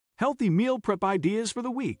healthy meal prep ideas for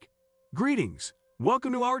the week. Greetings,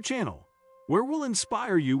 welcome to our channel, where we'll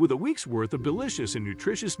inspire you with a week's worth of delicious and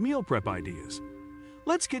nutritious meal prep ideas.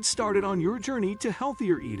 Let's get started on your journey to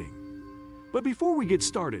healthier eating. But before we get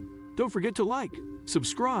started, don't forget to like,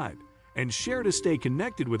 subscribe, and share to stay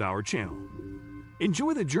connected with our channel.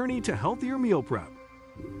 Enjoy the journey to healthier meal prep.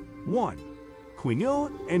 1.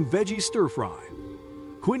 Quinoa and veggie stir fry.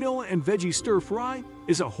 Quinoa and veggie stir fry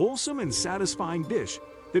is a wholesome and satisfying dish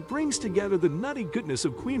that brings together the nutty goodness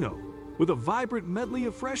of quinoa with a vibrant medley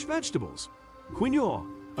of fresh vegetables. Quinoa,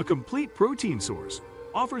 a complete protein source,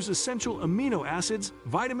 offers essential amino acids,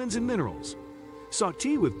 vitamins, and minerals.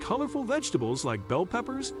 Sauté with colorful vegetables like bell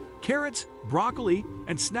peppers, carrots, broccoli,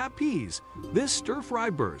 and snap peas, this stir-fry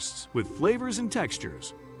bursts with flavors and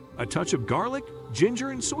textures. A touch of garlic,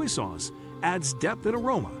 ginger, and soy sauce adds depth and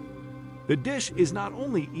aroma. The dish is not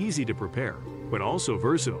only easy to prepare, but also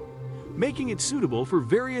versatile, making it suitable for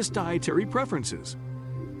various dietary preferences.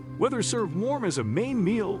 Whether served warm as a main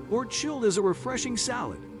meal or chilled as a refreshing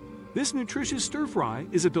salad, this nutritious stir-fry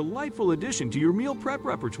is a delightful addition to your meal prep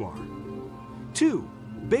repertoire. 2.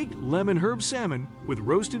 Baked lemon herb salmon with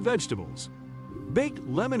roasted vegetables. Baked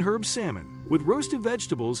lemon herb salmon with roasted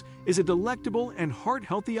vegetables is a delectable and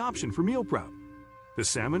heart-healthy option for meal prep. The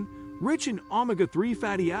salmon, rich in omega-3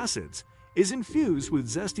 fatty acids, is infused with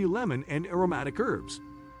zesty lemon and aromatic herbs,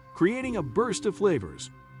 creating a burst of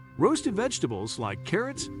flavors. Roasted vegetables like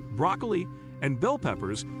carrots, broccoli, and bell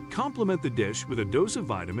peppers complement the dish with a dose of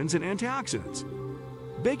vitamins and antioxidants.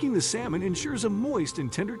 Baking the salmon ensures a moist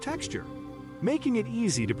and tender texture, making it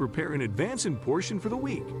easy to prepare in advance and portion for the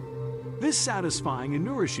week. This satisfying and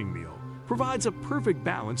nourishing meal provides a perfect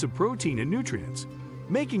balance of protein and nutrients,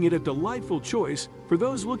 making it a delightful choice for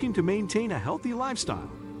those looking to maintain a healthy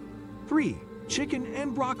lifestyle. 3. Chicken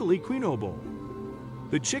and broccoli quinoa bowl.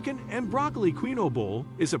 The chicken and broccoli quinoa bowl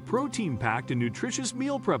is a protein-packed and nutritious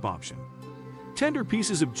meal prep option. Tender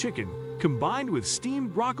pieces of chicken combined with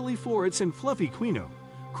steamed broccoli florets and fluffy quinoa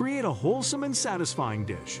create a wholesome and satisfying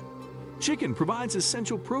dish. Chicken provides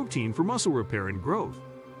essential protein for muscle repair and growth,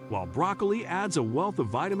 while broccoli adds a wealth of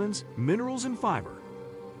vitamins, minerals, and fiber.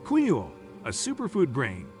 Quinoa, a superfood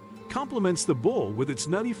grain, complements the bowl with its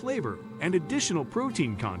nutty flavor and additional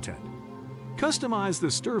protein content. Customize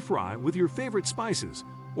the stir-fry with your favorite spices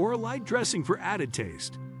or a light dressing for added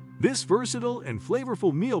taste. This versatile and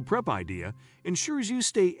flavorful meal prep idea ensures you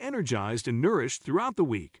stay energized and nourished throughout the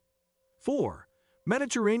week. 4.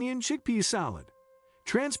 Mediterranean chickpea salad.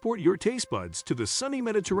 Transport your taste buds to the sunny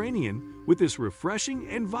Mediterranean with this refreshing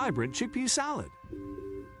and vibrant chickpea salad.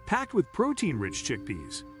 Packed with protein-rich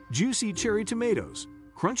chickpeas, juicy cherry tomatoes,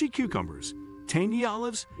 crunchy cucumbers, tangy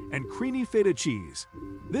olives, and creamy feta cheese,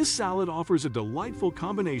 this salad offers a delightful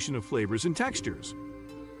combination of flavors and textures.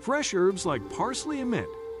 Fresh herbs like parsley and mint,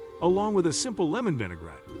 along with a simple lemon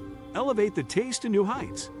vinaigrette, elevate the taste to new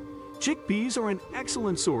heights. Chickpeas are an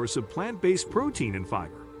excellent source of plant-based protein and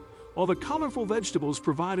fiber, while the colorful vegetables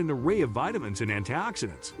provide an array of vitamins and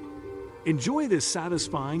antioxidants. Enjoy this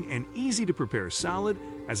satisfying and easy-to-prepare salad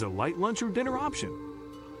as a light lunch or dinner option.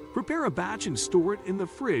 Prepare a batch and store it in the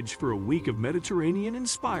fridge for a week of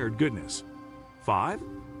Mediterranean-inspired goodness. 5.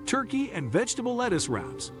 Turkey and vegetable lettuce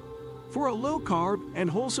wraps. For a low-carb and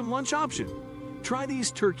wholesome lunch option, try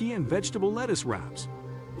these turkey and vegetable lettuce wraps.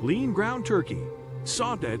 Lean ground turkey,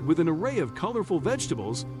 sautéed with an array of colorful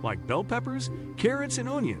vegetables like bell peppers, carrots, and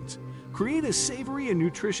onions, create a savory and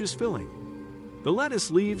nutritious filling. The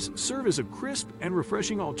lettuce leaves serve as a crisp and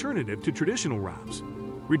refreshing alternative to traditional wraps,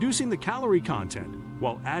 reducing the calorie content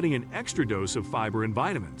while adding an extra dose of fiber and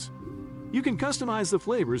vitamins. You can customize the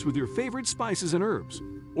flavors with your favorite spices and herbs,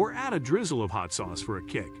 or add a drizzle of hot sauce for a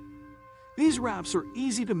kick. These wraps are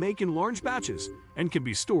easy to make in large batches and can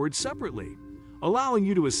be stored separately, allowing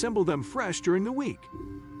you to assemble them fresh during the week.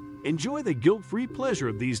 Enjoy the guilt-free pleasure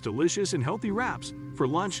of these delicious and healthy wraps for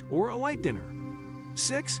lunch or a light dinner.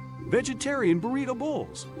 6. Vegetarian burrito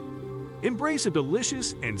bowls. Embrace a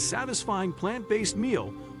delicious and satisfying plant-based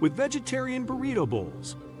meal with vegetarian burrito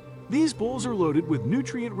bowls. These bowls are loaded with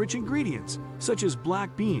nutrient-rich ingredients such as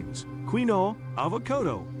black beans, quinoa,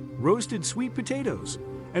 avocado, roasted sweet potatoes,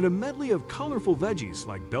 and a medley of colorful veggies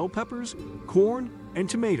like bell peppers, corn, and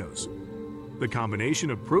tomatoes. The combination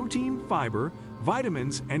of protein, fiber,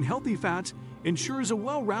 vitamins, and healthy fats ensures a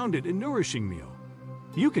well-rounded and nourishing meal.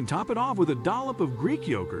 You can top it off with a dollop of Greek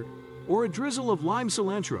yogurt or a drizzle of lime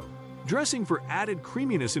cilantro, dressing for added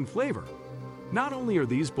creaminess and flavor. Not only are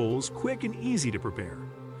these bowls quick and easy to prepare,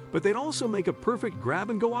 but they'd also make a perfect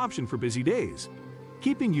grab-and-go option for busy days,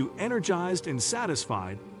 keeping you energized and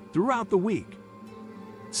satisfied throughout the week.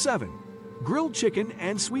 7. Grilled chicken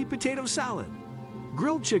and sweet potato salad.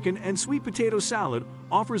 Grilled chicken and sweet potato salad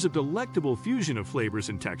offers a delectable fusion of flavors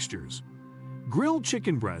and textures. Grilled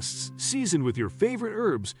chicken breasts, seasoned with your favorite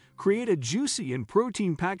herbs, create a juicy and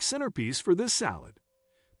protein-packed centerpiece for this salad.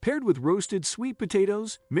 Paired with roasted sweet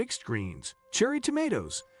potatoes, mixed greens, cherry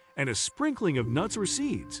tomatoes, and a sprinkling of nuts or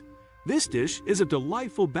seeds, this dish is a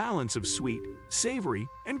delightful balance of sweet, savory,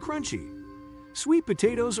 and crunchy. Sweet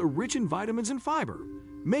potatoes are rich in vitamins and fiber,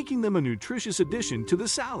 making them a nutritious addition to the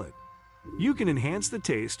salad. You can enhance the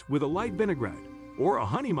taste with a light vinaigrette or a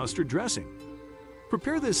honey mustard dressing.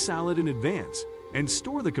 Prepare this salad in advance and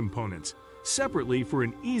store the components separately for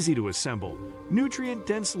an easy-to-assemble,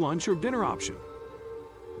 nutrient-dense lunch or dinner option.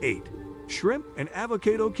 8. Shrimp and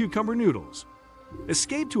avocado cucumber noodles.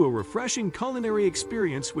 Escape to a refreshing culinary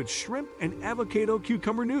experience with shrimp and avocado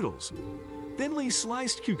cucumber noodles. Thinly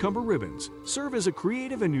sliced cucumber ribbons serve as a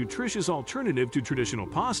creative and nutritious alternative to traditional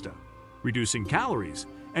pasta, reducing calories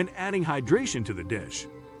and adding hydration to the dish.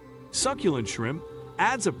 Succulent shrimp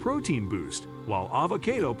adds a protein boost, while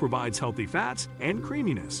avocado provides healthy fats and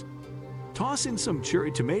creaminess. Toss in some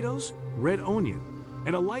cherry tomatoes, red onion,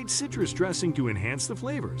 and a light citrus dressing to enhance the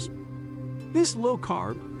flavors. This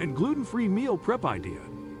low-carb and gluten-free meal prep idea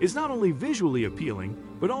is not only visually appealing,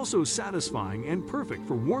 but also satisfying and perfect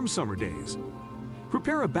for warm summer days.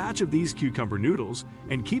 Prepare a batch of these cucumber noodles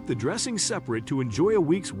and keep the dressing separate to enjoy a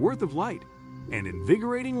week's worth of light and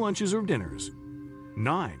invigorating lunches or dinners.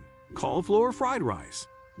 9. Cauliflower fried rice.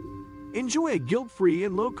 Enjoy a guilt-free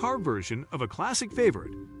and low-carb version of a classic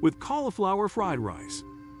favorite with cauliflower fried rice.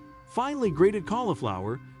 Finely grated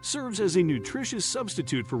cauliflower serves as a nutritious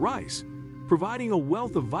substitute for rice, providing a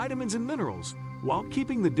wealth of vitamins and minerals while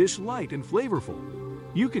keeping the dish light and flavorful.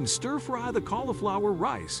 You can stir-fry the cauliflower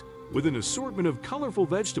rice with an assortment of colorful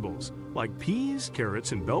vegetables like peas,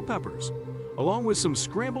 carrots, and bell peppers, along with some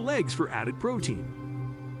scrambled eggs for added protein.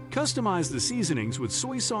 Customize the seasonings with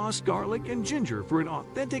soy sauce, garlic, and ginger for an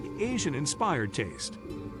authentic Asian-inspired taste.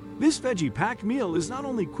 This veggie-packed meal is not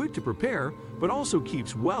only quick to prepare, but also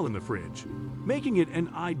keeps well in the fridge, making it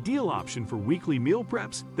an ideal option for weekly meal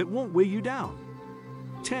preps that won't weigh you down.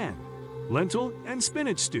 10. Lentil and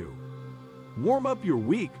spinach stew. Warm up your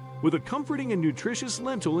week with a comforting and nutritious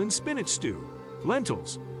lentil and spinach stew.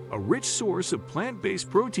 Lentils, a rich source of plant-based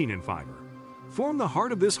protein and fiber, form the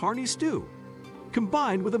heart of this hearty stew.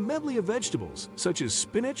 Combined with a medley of vegetables such as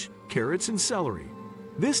spinach, carrots, and celery,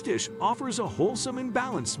 this dish offers a wholesome and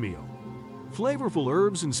balanced meal. Flavorful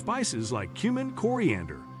herbs and spices like cumin,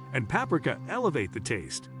 coriander, and paprika elevate the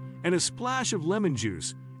taste, and a splash of lemon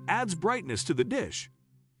juice adds brightness to the dish.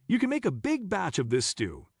 You can make a big batch of this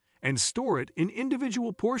stew and store it in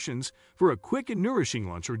individual portions for a quick and nourishing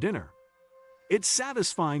lunch or dinner. Its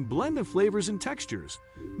satisfying blend of flavors and textures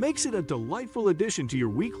makes it a delightful addition to your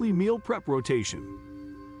weekly meal prep rotation.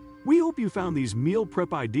 We hope you found these meal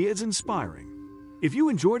prep ideas inspiring. If you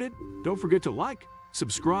enjoyed it, don't forget to like,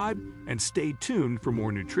 subscribe, and stay tuned for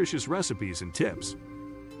more nutritious recipes and tips.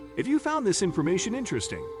 If you found this information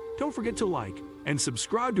interesting, don't forget to like and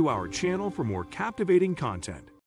subscribe to our channel for more captivating content.